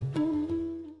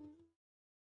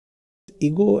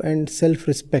ego and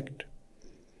self-respect,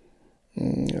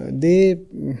 they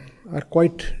are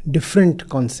quite different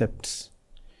concepts.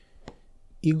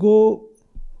 Ego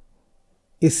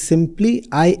is simply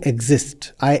I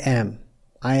exist, I am.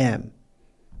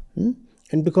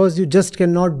 And because you just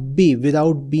cannot be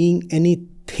without being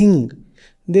anything,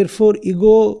 therefore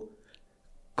ego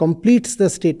completes the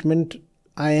statement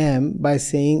I am by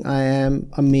saying I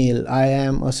am a male, I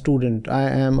am a student, I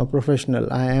am a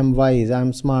professional, I am wise, I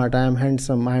am smart, I am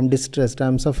handsome, I am distressed, I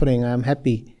am suffering, I am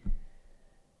happy.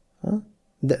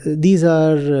 These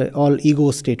are all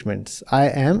ego statements. I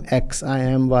am X, I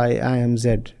am Y, I am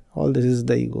Z. All this is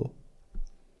the ego.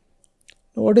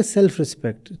 What is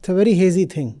self-respect? It's a very hazy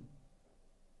thing.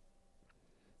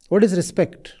 What is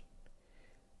respect?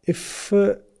 If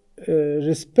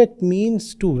respect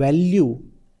means to value,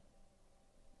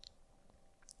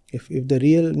 if the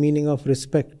real meaning of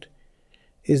respect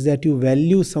is that you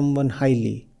value someone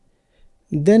highly,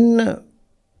 then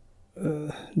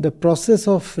the process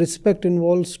of respect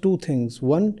involves two things.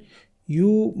 One,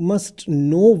 you must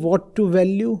know what to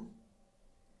value.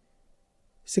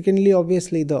 Secondly,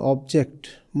 obviously, the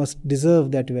object must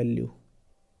deserve that value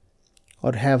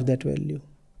or have that value.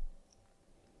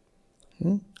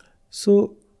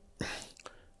 So,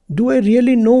 do I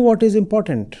really know what is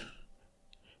important?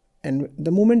 And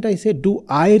the moment I say, do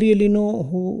I really know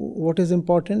what is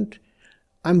important?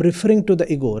 I'm referring to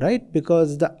the ego, right?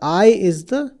 Because the I is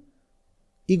the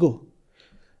ego.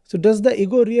 So does the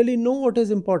ego really know what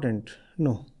is important?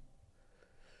 No.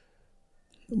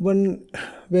 One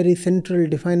very central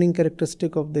defining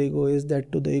characteristic of the ego is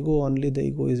that to the ego only the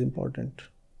ego is important.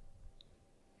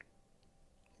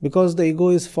 Because the ego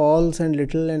is false and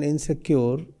little and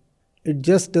insecure, it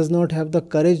just does not have the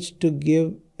courage to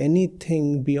give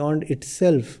anything beyond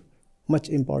itself much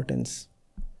importance.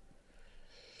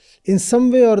 In some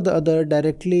way or the other,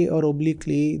 directly or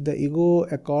obliquely, the ego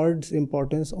accords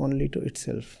importance only to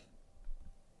itself.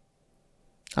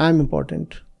 I am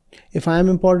important. If I am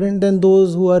important, then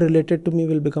those who are related to me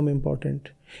will become important.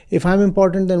 If I am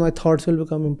important, then my thoughts will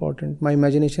become important. My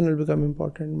imagination will become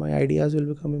important. My ideas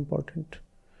will become important.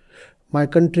 My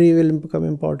country will become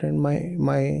important.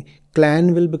 My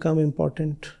clan will become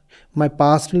important. My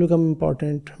past will become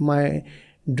important. My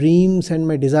dreams and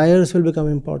my desires will become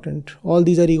important. All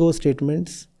these are ego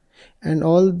statements, and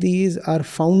all these are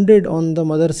founded on the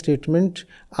mother statement,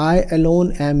 I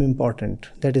alone am important.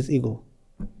 That is ego.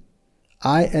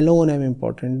 I alone am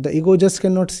important. The ego just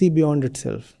cannot see beyond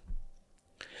itself.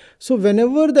 So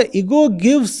whenever the ego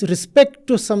gives respect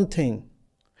to something,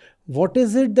 what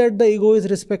is it that the ego is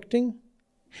respecting?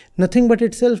 Nothing but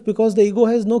itself, because the ego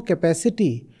has no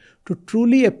capacity to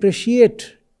truly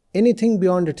appreciate anything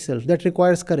beyond itself. That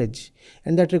requires courage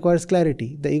and that requires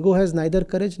clarity. The ego has neither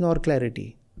courage nor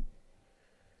clarity.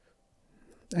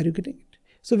 Are you getting it?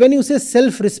 So when you say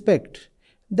self-respect,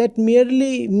 that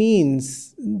merely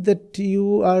means that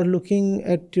you are looking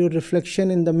at your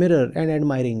reflection in the mirror and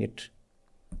admiring it.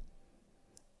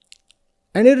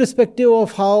 And irrespective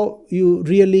of how you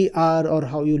really are or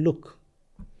how you look.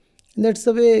 And that's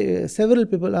the way several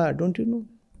people are, don't you know?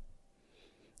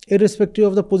 Irrespective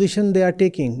of the position they are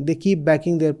taking, they keep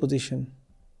backing their position.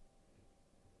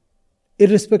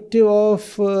 Irrespective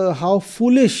of how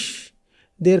foolish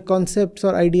their concepts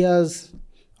or ideas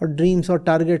or dreams or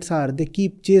targets are, they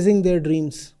keep chasing their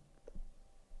dreams.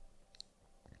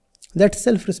 That's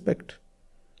self-respect.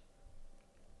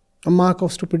 A mark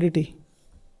of stupidity.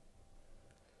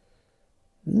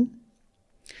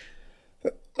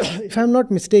 If I am not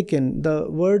mistaken, the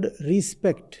word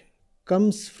respect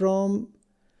comes from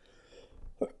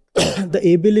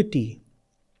the ability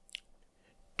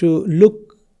to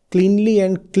look cleanly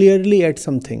and clearly at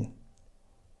something.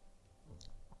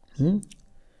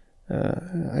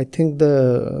 I think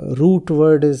the root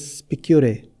word is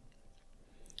picure.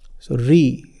 So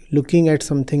looking at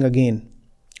something again,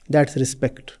 that's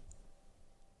respect.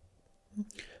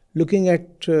 Looking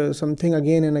at something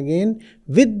again and again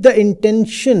with the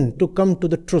intention to come to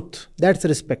the truth, that's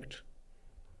respect.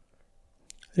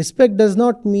 Respect does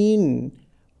not mean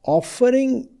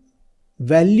offering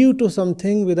value to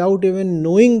something without even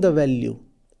knowing the value.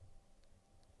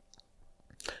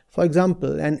 For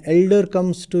example, an elder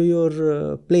comes to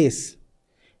your place.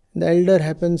 The elder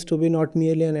happens to be not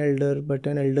merely an elder, but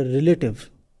an elder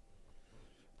relative.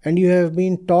 And you have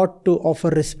been taught to offer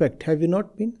respect. Have you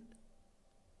not been?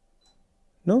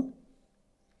 No?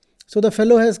 So the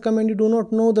fellow has come and you do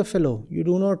not know the fellow. You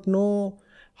do not know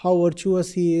how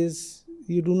virtuous he is.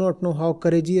 You do not know how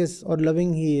courageous or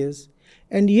loving he is.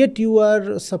 And yet you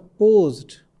are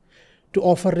supposed to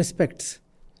offer respects.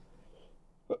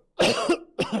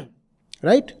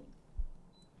 Right?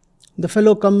 The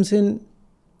fellow comes in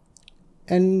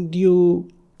and you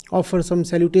offer some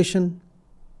salutation.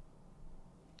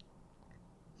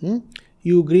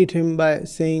 You greet him by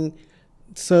saying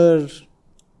sir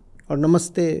or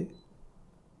namaste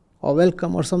or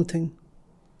welcome or something.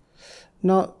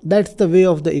 Now that's the way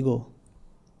of the ego.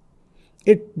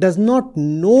 It does not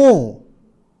know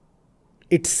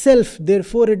itself,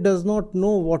 therefore it does not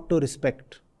know what to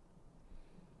respect.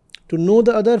 To know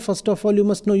the other, first of all, you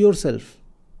must know yourself.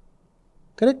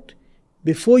 Correct?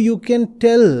 Before you can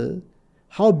tell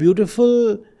how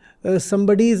beautiful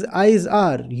somebody's eyes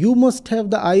are, you must have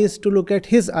the eyes to look at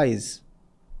his eyes.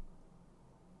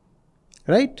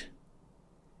 Right?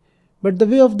 But the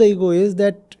way of the ego is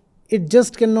that it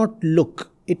just cannot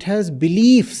look. It has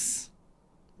beliefs,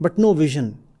 but no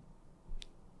vision.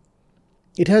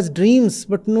 It has dreams,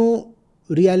 but no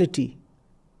reality.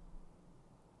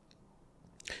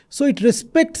 So it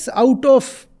respects out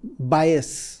of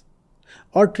bias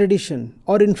or tradition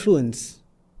or influence.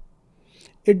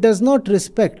 It does not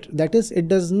respect, that is, it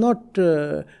does not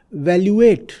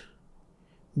evaluate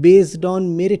based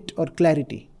on merit or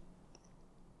clarity.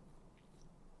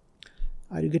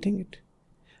 Are you getting it?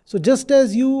 So just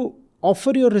as you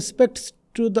offer your respects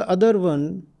to the other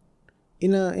one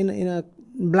in a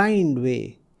blind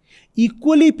way,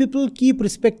 equally people keep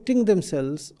respecting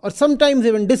themselves or sometimes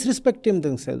even disrespecting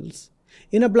themselves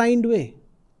in a blind way.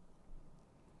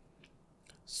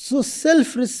 So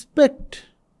self-respect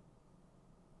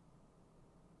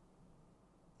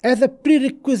as a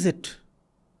prerequisite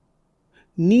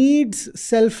needs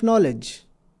self-knowledge.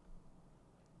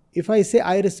 If I say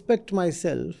I respect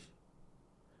myself,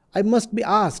 I must be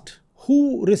asked,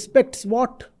 who respects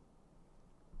what?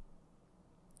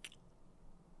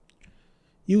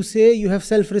 You say you have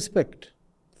self-respect.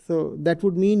 So that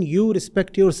would mean you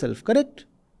respect yourself, correct?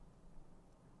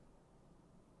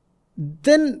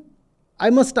 Then I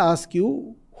must ask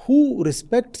you, who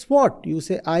respects what? You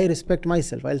say, I respect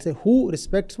myself. I'll say, who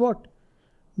respects what?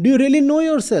 Do you really know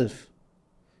yourself?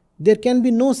 There can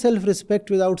be no self-respect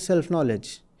without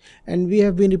self-knowledge. And we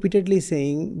have been repeatedly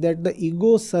saying that the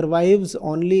ego survives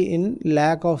only in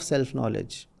lack of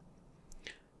self-knowledge.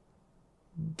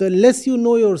 The less you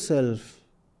know yourself,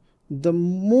 the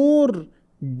more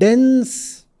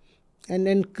dense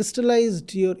and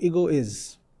crystallized your ego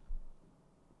is.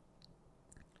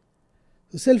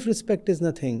 Self-respect is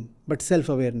nothing but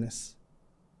self-awareness.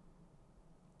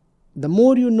 The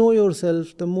more you know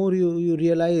yourself, the more you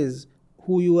realize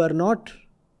who you are not,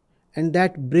 and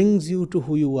that brings you to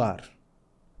who you are.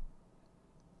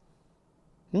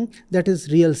 That is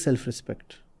real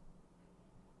self-respect.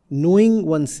 Knowing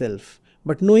oneself.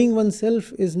 But knowing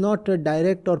oneself is not a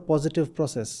direct or positive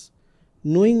process.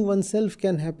 Knowing oneself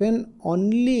can happen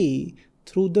only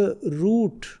through the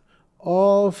route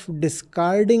of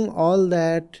discarding all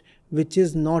that which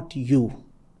is not you.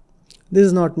 This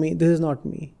is not me, this is not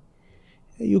me.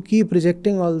 You keep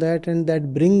rejecting all that, and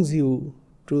that brings you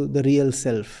to the real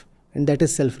self, and that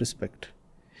is self-respect.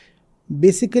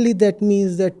 Basically, that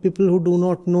means that people who do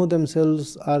not know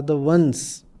themselves are the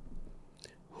ones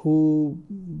who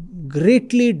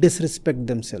greatly disrespect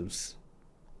themselves.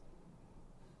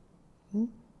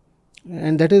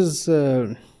 And that is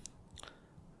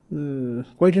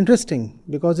quite interesting,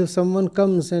 because if someone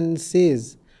comes and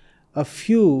says a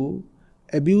few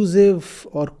abusive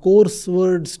or coarse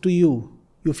words to you,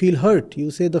 you feel hurt.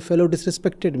 You say, the fellow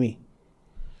disrespected me.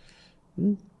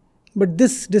 But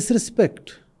this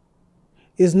disrespect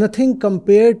is nothing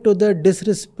compared to the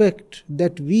disrespect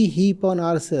that we heap on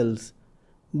ourselves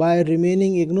by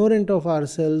remaining ignorant of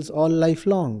ourselves all life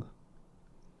long.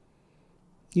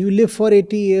 You live for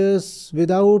 80 years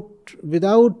without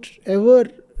ever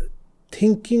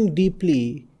thinking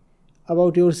deeply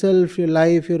about yourself, your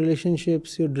life, your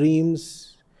relationships, your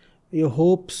dreams, your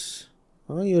hopes,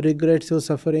 your regrets, your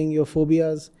suffering, your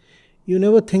phobias. You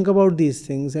never think about these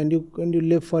things, and you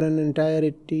live for an entire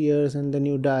 80 years and then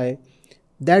you die.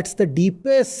 That's the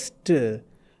deepest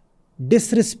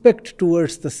disrespect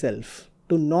towards the self,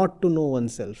 to not to know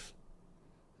oneself.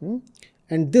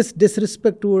 And this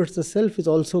disrespect towards the self is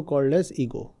also called as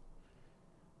ego.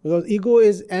 Because ego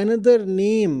is another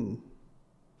name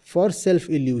for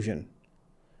self-illusion.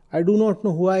 I do not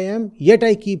know who I am, yet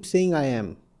I keep saying I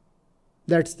am.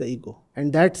 That's the ego,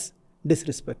 and that's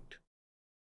disrespect.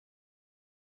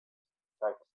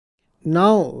 Right.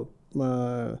 Now,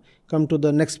 come to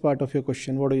the next part of your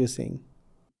question. What are you saying?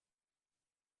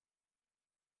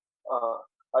 Uh,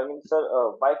 sir,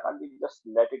 why can't we just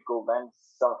let it go when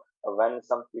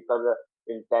some people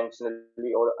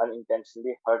intentionally or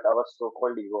unintentionally hurt our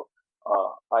so-called ego?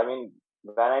 I mean,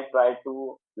 when I try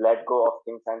to let go of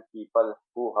things and people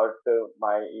who hurt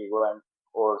my ego and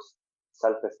or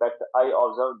self-respect, I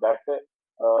observe that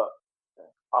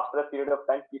after a period of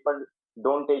time, people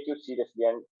don't take you seriously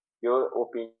and your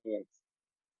opinions.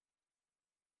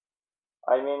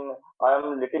 I mean, I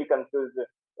am little confused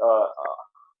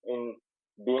in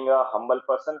being a humble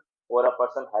person or a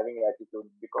person having attitude,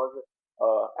 because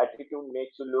attitude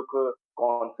makes you look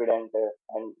confident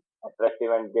and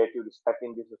attractive and get you respect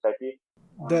in the society.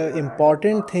 The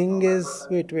important thing is,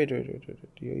 wait.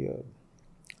 The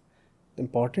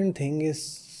important thing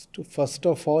is to first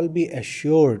of all be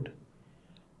assured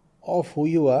of who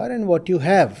you are and what you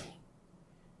have.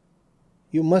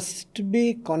 You must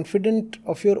be confident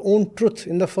of your own truth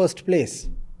in the first place.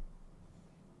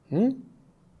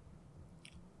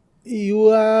 You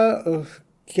are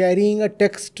carrying a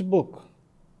textbook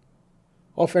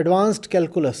of advanced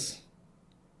calculus,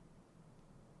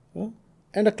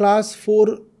 and a class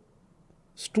 4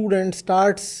 student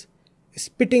starts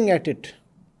spitting at it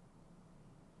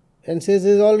and says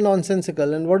this is all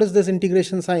nonsensical, and what is this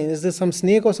integration sign? Is this some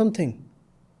snake or something?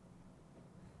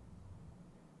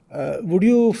 Would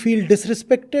you feel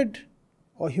disrespected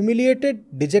or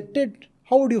humiliated, dejected?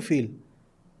 How would you feel?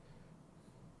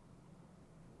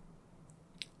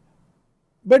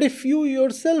 But if you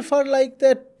yourself are like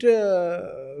that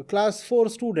class 4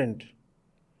 student,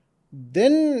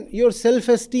 then your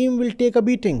self-esteem will take a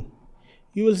beating.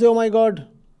 You will say, oh my God,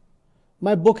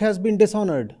 my book has been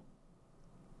dishonored.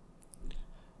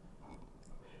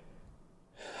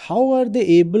 How are they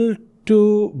able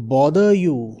to bother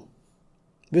you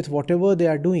with whatever they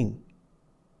are doing?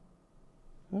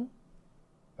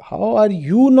 How are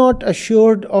you not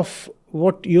assured of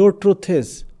what your truth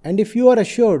is? And if you are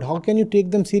assured, how can you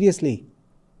take them seriously?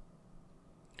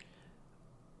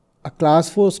 A class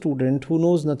 4 student who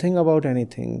knows nothing about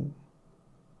anything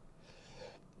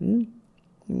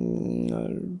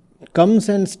comes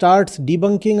and starts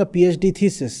debunking a PhD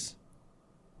thesis.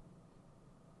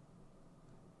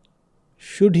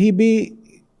 Should he be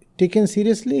taken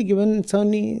seriously, given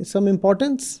some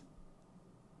importance?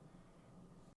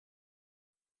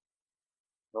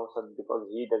 No, sir, because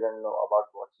he doesn't know about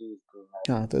what he is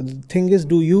doing. The thing is,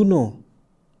 do you know?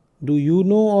 Do you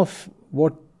know of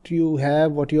what you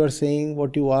have, what you are saying,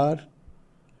 what you are?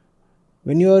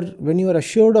 When you are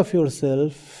assured of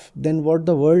yourself, then what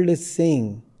the world is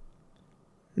saying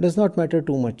does not matter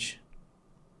too much.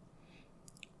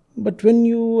 But when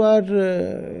you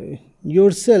are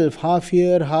yourself half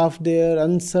here, half there,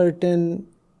 uncertain,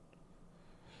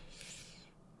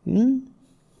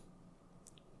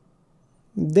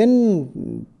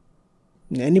 then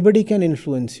anybody can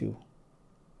influence you.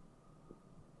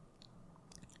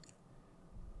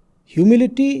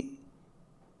 Humility,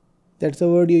 that's the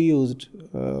word you used.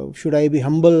 Should I be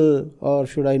humble or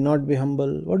should I not be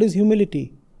humble? What is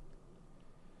humility?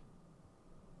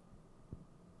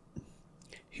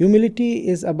 Humility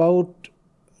is about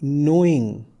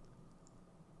knowing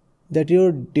that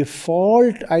your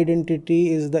default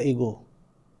identity is the ego.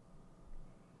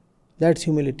 That's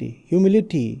humility.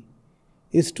 Humility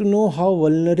is to know how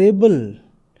vulnerable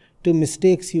to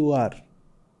mistakes you are.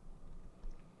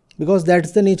 Because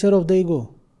that's the nature of the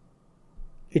ego.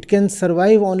 It can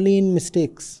survive only in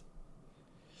mistakes.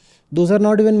 Those are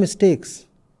not even mistakes.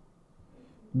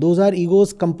 Those are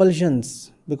ego's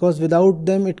compulsions, because without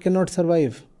them it cannot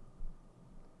survive.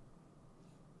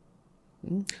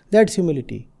 That's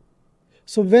humility.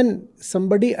 So when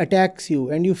somebody attacks you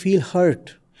and you feel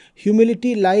hurt,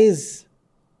 humility lies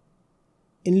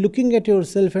in looking at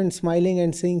yourself and smiling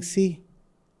and saying, see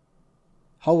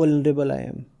how vulnerable I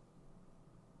am.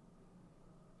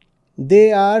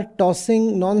 They are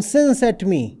tossing nonsense at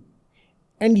me,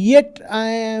 and yet I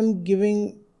am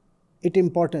giving it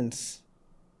importance.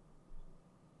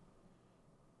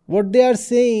 What they are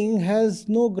saying has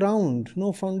no ground,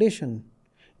 no foundation,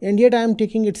 and yet I am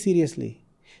taking it seriously.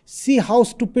 See how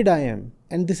stupid I am,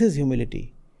 and this is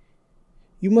humility.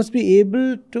 You must be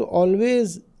able to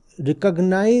always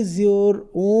recognize your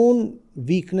own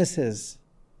weaknesses.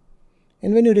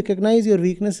 And when you recognize your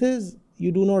weaknesses,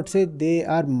 you do not say they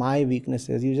are my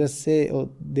weaknesses. You just say,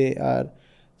 oh, they are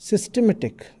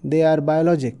systematic, they are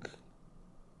biologic,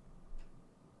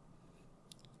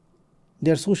 they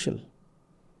are social,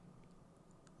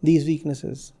 these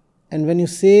weaknesses. And when you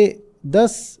say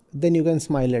thus, then you can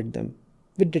smile at them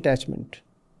with detachment.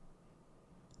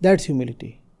 That's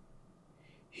humility.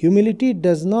 Humility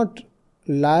does not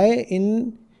lie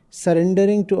in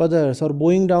surrendering to others or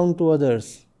bowing down to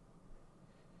others.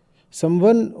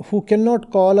 Someone who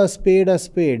cannot call a spade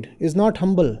is not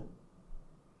humble.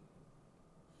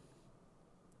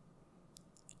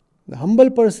 The humble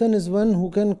person is one who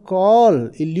can call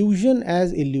illusion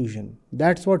as illusion.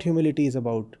 That's what humility is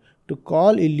about. To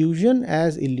call illusion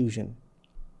as illusion.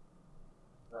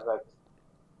 Right.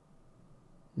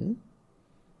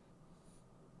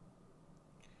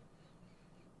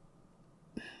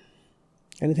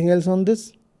 Anything else on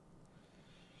this?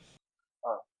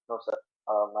 No, sir.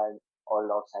 My all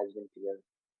doubts has been cleared.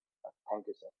 Thank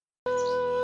you, sir.